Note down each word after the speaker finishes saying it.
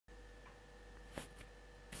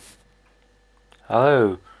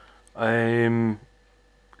Hello. Um,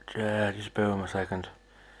 just bear with me a second.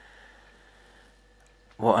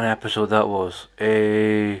 What an episode that was.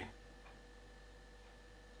 This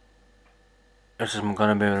is going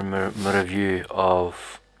to be my review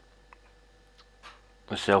of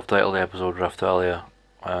the self-titled episode Raftalia,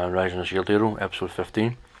 Rising of Shield Hero, episode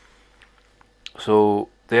 15. So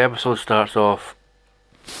the episode starts off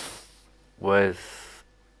with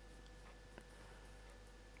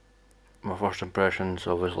my first impressions,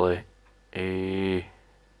 obviously. Just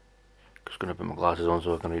going to put my glasses on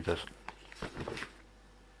so I can read this.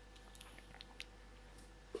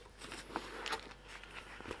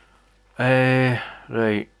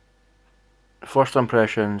 Right. First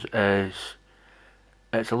impressions is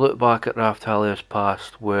it's a look back at Raftalia's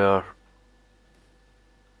past where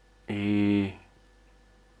he.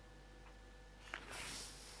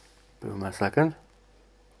 Wait a second.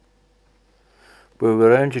 Where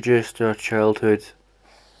we're introduced to our childhood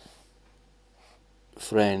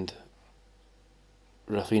friend,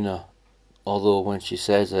 Rafina, although when she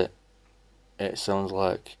says it, it sounds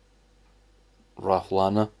like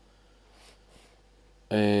Raflana.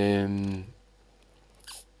 It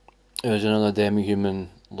was another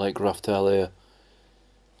demi-human like Raftalia,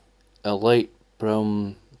 a light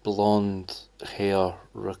brown blonde hair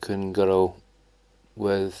raccoon girl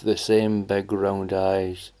with the same big round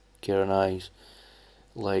eyes, Karen eyes,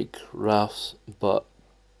 like Raf's, but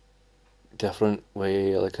different,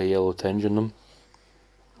 with like a yellow tinge in them.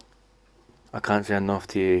 I can't say enough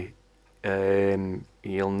to you.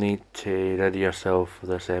 You'll need to ready yourself for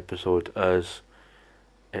this episode as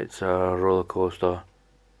it's a roller coaster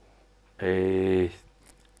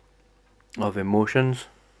of emotions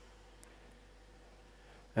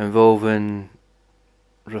involving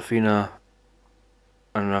Rafina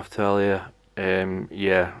and Raftalia.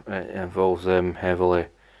 Yeah, it involves them heavily,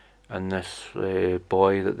 and this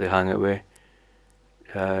boy that they hang out with,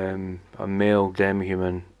 a male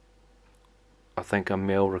demi-human, I think a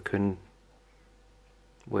male raccoon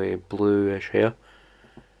with bluish hair.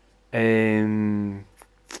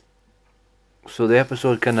 So the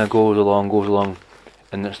episode kind of goes along,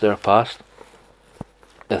 and it's their past,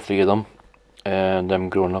 the three of them, and them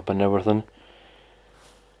growing up and everything.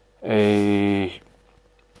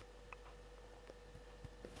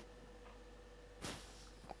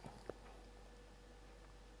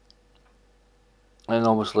 And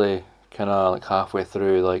obviously, kind of like halfway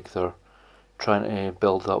through, like they're trying to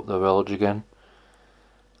build up the village again.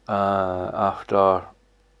 After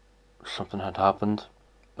something had happened,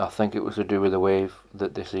 I think it was to do with the wave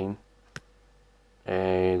that they seen.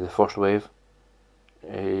 The first wave,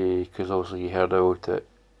 because obviously you heard about it,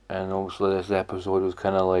 and obviously this episode was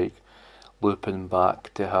kind of like looping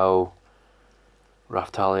back to how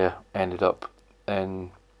Raftalia ended up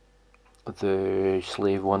in the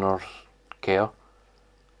slave owners' care.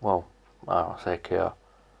 Well, I don't say care.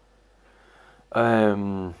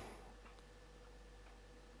 And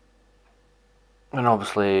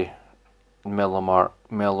obviously,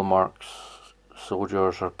 Melamark's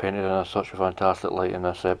soldiers are painted in such a fantastic light in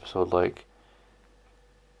this episode. Like,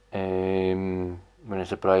 when it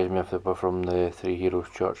surprised me if they were from the Three Heroes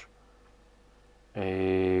Church.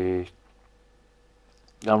 I'm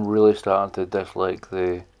really starting to dislike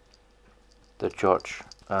the church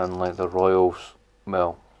and like the royals.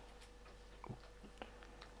 Well,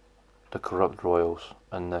 the corrupt royals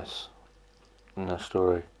in this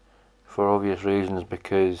story, for obvious reasons.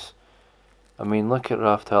 Because I mean, look at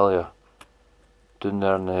Raftalia down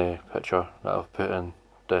there in the picture that I've put in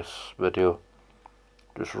this video,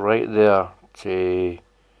 just right there to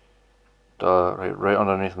right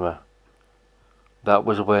underneath me. That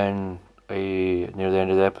was when near the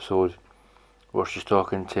end of the episode, where she's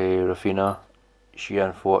talking to Rafina. She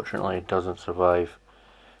unfortunately doesn't survive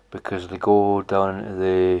because they go down into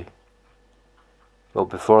the. Well,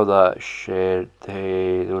 before that, there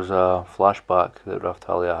was a flashback that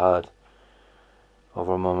Raftalia had of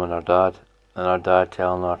her mum and her dad, and her dad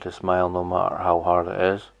telling her to smile no matter how hard it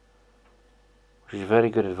is. Which is very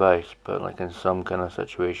good advice, but like in some kind of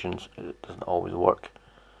situations, it doesn't always work.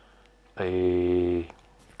 So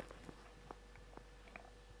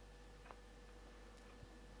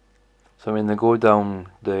I mean, they go down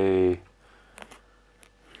the.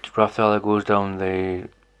 Raftalia goes down the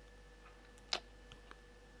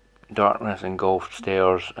darkness engulfed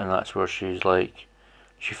stairs, and that's where she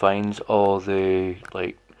finds all the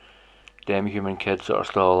like demi-human kids that are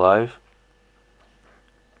still alive,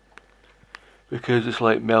 because it's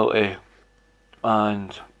like Melty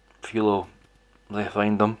and Philo, they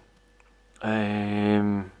find them,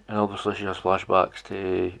 and obviously she has flashbacks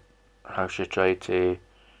to how she tried to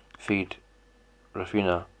feed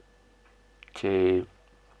Rafina to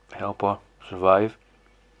help her survive.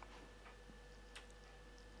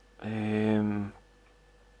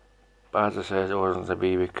 But as I said, it wasn't to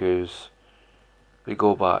be because we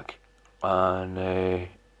go back and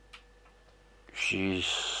she's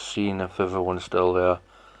seen if everyone's still there.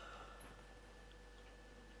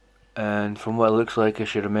 And from what it looks like,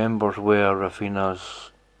 she remembers where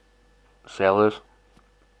Rafina's cell is.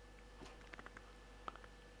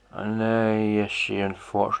 And yes, she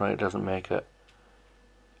unfortunately doesn't make it.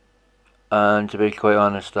 And to be quite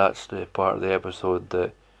honest, that's the part of the episode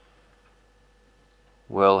that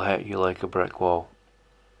will hit you like a brick wall.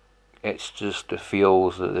 It's just the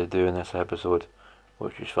feels that they do in this episode,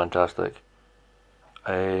 which is fantastic.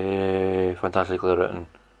 Fantastically written.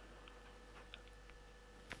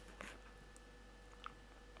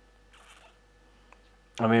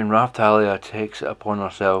 I mean, Raftalia takes it upon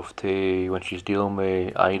herself to, when she's dealing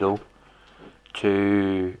with Idol,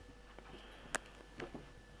 to...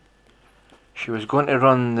 She was going to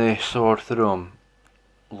run the sword through him,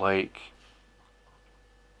 like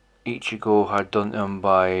Ichigo had done to him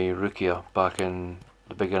by Rukia back in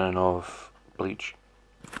the beginning of Bleach.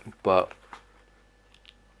 But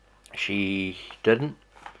she didn't,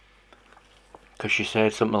 because she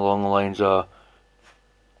said something along the lines of,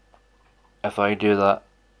 if I do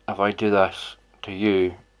this to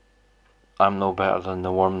you, I'm no better than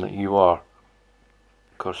the worm that you are.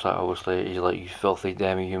 Of course, that obviously is like, you filthy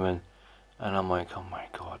demi-human. And I'm like, oh my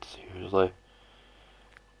god, seriously?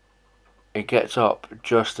 It gets up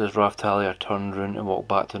just as Raftalia turns around to walk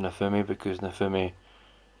back to Nefumi, because Nefumi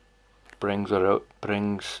brings her out,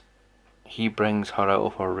 he brings her out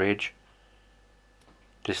of her rage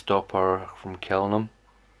to stop her from killing him.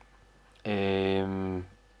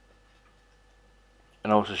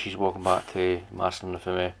 And also she's walking back to Master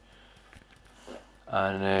Nefumi,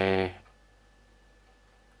 and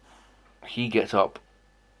he gets up,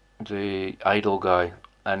 the idol guy,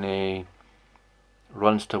 and he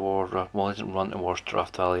runs towards, well, he doesn't run towards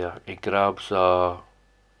Raftalia, he grabs a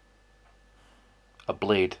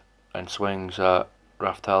blade and swings at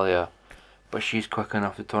Raftalia, but she's quick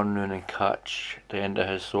enough to turn around and catch the end of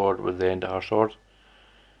his sword with the end of her sword.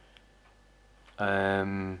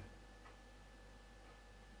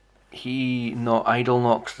 Idol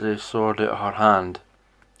knocks the sword out of her hand,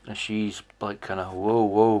 and she's like kind of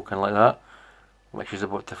whoa, kind of like that, like she's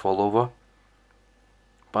about to fall over.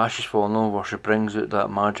 But as she's falling over, she brings out that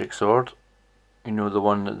magic sword, you know, the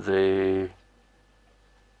one that the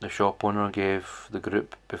shop owner gave the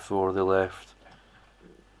group before they left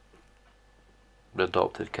the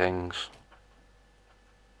Adopted King's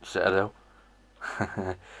citadel.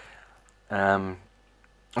 And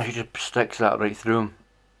she just sticks that right through him.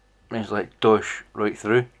 And he's like, dosh, right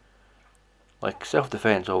through. Like,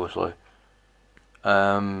 self-defense, obviously.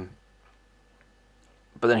 But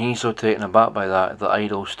then he's so taken aback by that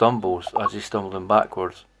Idol stumbles as he's stumbling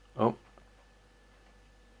backwards. Oh.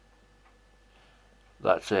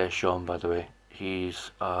 That's Sean, by the way.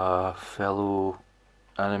 He's a fellow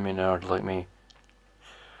anime nerd like me.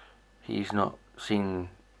 He's not seen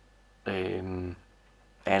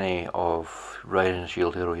any of Riding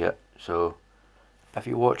Shield Hero yet, so if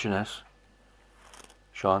you're watching this,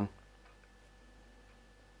 Sean,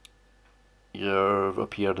 you've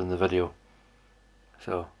appeared in the video.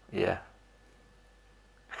 So yeah,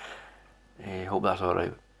 I hope that's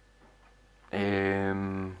alright.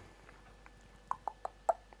 Anyway,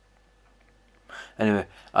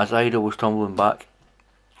 as Idol was tumbling back,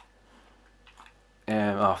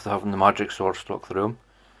 after having the magic sword stuck through him,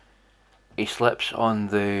 he slips on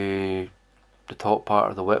the top part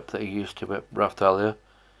of the whip that he used to whip Raftalia,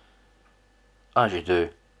 as you do,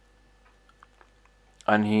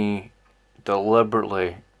 and he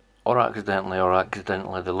deliberately,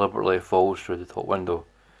 deliberately falls through the top window.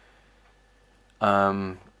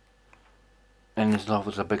 And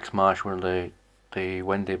there's a big smash where the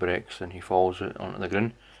window breaks and he falls out onto the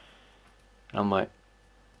ground. And I'm like,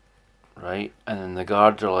 right, and then the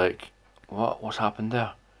guards are like, what's happened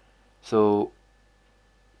there? So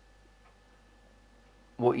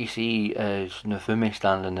what you see is Nefumi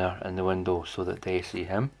standing there in the window so that they see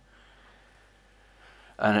him.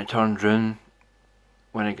 And it turns round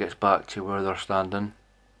when it gets back to where they're standing,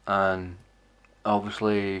 and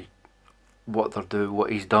obviously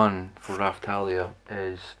what he's done for Raftalia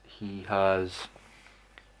is he has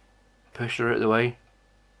pushed her out of the way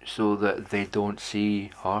so that they don't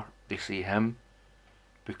see her, they see him,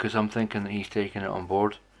 because I'm thinking that he's taking it on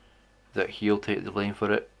board, that he'll take the blame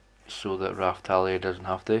for it so that Raftalia doesn't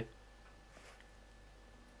have to.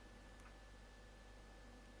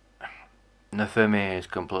 Nefumi is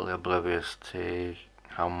completely oblivious to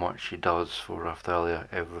how much she does for Raftalia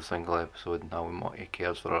every single episode and how much he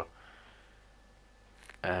cares for her.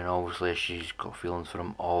 And obviously she's got feelings for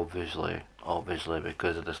him, obviously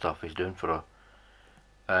because of the stuff he's doing for her.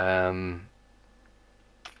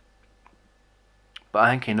 But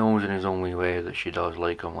I think he knows in his own wee way that she does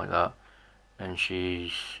like him like that. And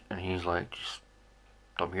he's like, just,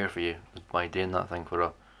 I'm here for you by doing that thing for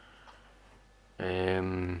her.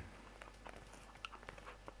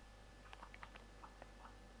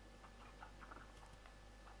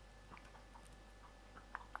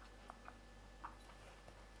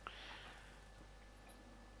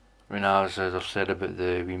 I mean, as I've said about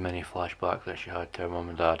the wee mini flashback that she had to her mum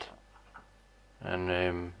and dad,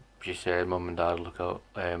 and she said, "Mum and Dad, look out,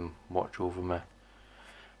 watch over me,"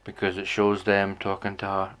 because it shows them talking to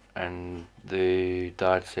her, and the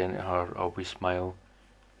dad saying to her, "Always smile,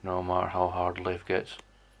 no matter how hard life gets."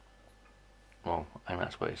 Well, I think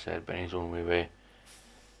that's what he said, but in his own wee way.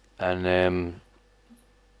 And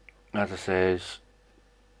as I says,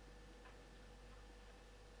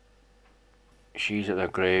 she's at their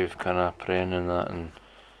grave, kind of praying and that, and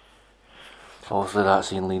obviously that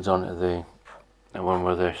scene leads on to the one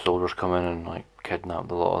where the soldiers come in and like kidnap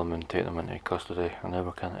the lot of them and take them into custody and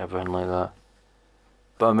everything like that.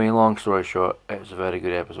 But I mean, long story short, it was a very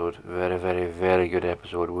good episode, very good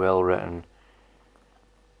episode, well written.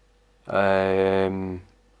 My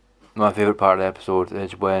favourite part of the episode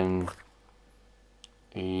is when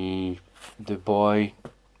the boy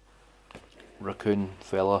raccoon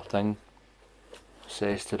fella thing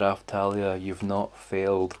says to Raftalia, "You've not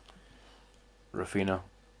failed, Rafina.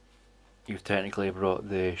 You've technically brought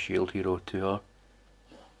the shield hero to her."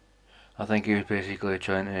 I think he was basically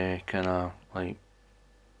trying to kind of like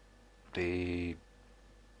be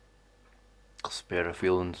spare her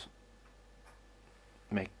feelings,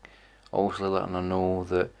 make obviously letting her know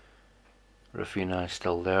that Rafina is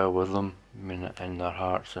still there with them, I mean, in their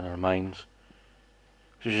hearts and their minds.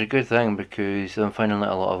 Which is a good thing because I'm finding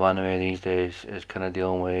that a lot of anime these days is kind of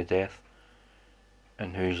dealing with death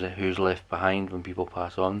and who's left behind when people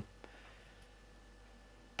pass on.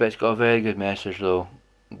 But it's got a very good message though,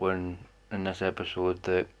 when in this episode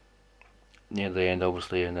that near the end,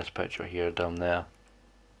 obviously in this picture here down there,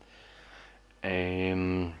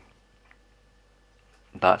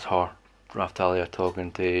 that's her, Raftalia,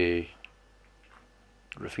 talking to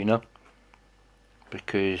Rafina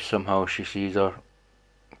because somehow she sees her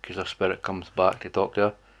because her spirit comes back to talk to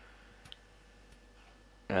her.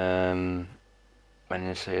 And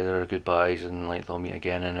they say their goodbyes and like they'll meet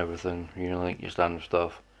again and everything, you know, like your standard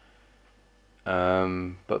stuff.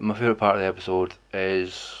 But my favourite part of the episode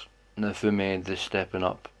is Nafume just stepping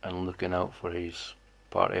up and looking out for his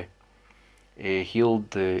party. He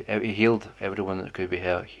healed everyone that could be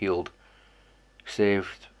healed,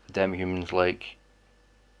 saved demi-humans like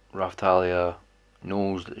Raftalia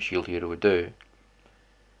knows that the Shield Hero would do.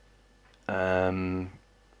 And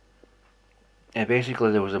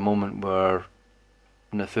basically there was a moment where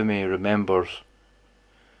Nafume remembers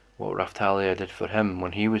what Raftalia did for him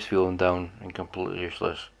when he was feeling down and completely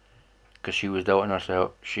useless, because she was doubting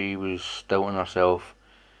herself. She was doubting herself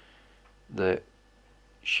that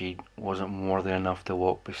she wasn't worthy enough to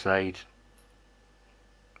walk beside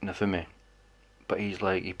Nafume. But he's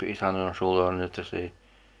like, he put his hand on her shoulder and to say,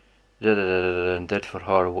 and did for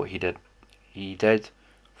her what he did. He did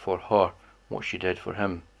for her what she did for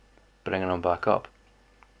him, bringing her back up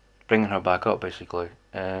basically.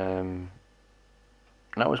 And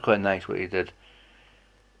that was quite nice what he did.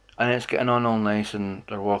 And it's getting on all nice, and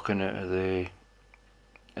they're walking out of the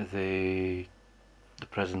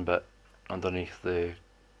prison bit underneath the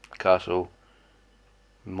castle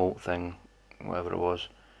moat thing, whatever it was.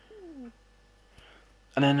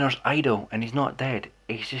 And then there's Idol, and he's not dead.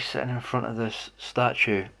 He's just sitting in front of this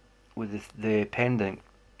statue with the pendant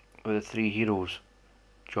with the three heroes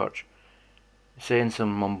church, saying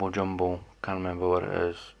some mumbo jumbo. Can't remember what it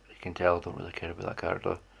is. You can tell I don't really care about that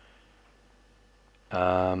character.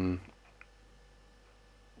 And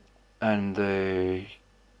the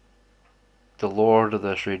lord of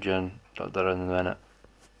this region that they're in the minute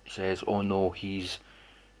says, "Oh no, he's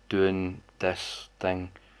doing this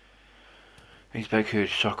thing." These big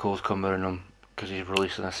huge circles come around him because he's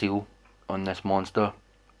releasing a seal on this monster,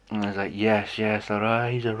 and he's like, "Yes, yes,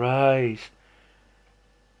 arise, arise."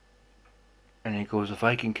 And he goes, "If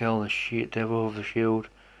I can kill the devil of the shield,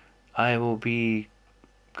 I will be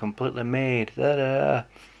completely made." Da da.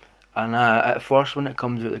 And at first, when it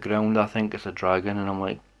comes out the ground, I think it's a dragon, and I'm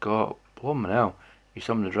like, "God, bloody hell, he's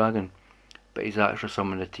summoned a dragon," but he's actually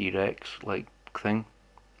summoned a T-Rex like thing,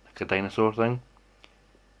 like a dinosaur thing.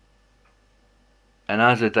 And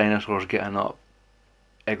as the dinosaur's getting up,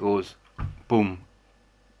 it goes boom,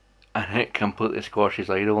 and it completely squashes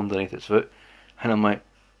Idol underneath its foot. And I'm like,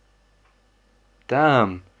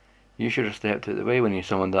 damn, you should have stepped out of the way when you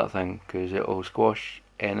summoned that thing, because it'll squash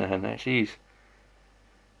anything it sees.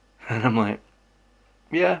 And I'm like,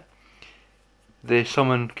 yeah, the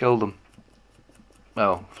summon killed him.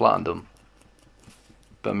 Well, flattened him.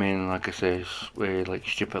 But I mean, like I say, with like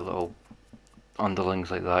stupid little underlings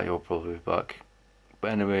like that, you'll probably be back.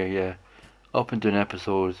 But anyway, yeah, up and down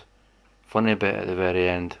episode. Funny bit at the very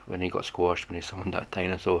end when he got squashed when he summoned that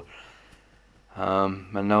dinosaur.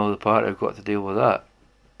 And now the party have got to deal with that.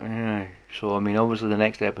 Yeah, so I mean, obviously the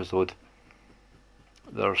next episode,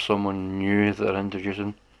 there's someone new that they're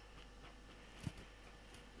introducing.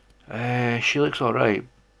 She looks alright,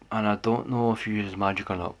 and I don't know if she uses magic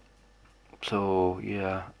or not. So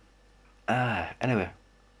yeah. Anyway,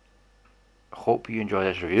 hope you enjoy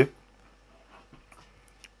this review.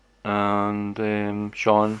 And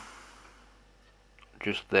Sean,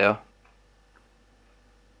 just there.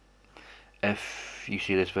 If you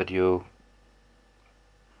see this video,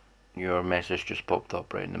 your message just popped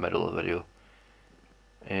up right in the middle of the video.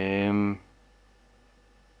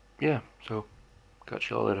 Yeah, so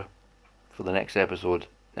catch you all later for the next episode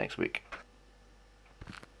next week.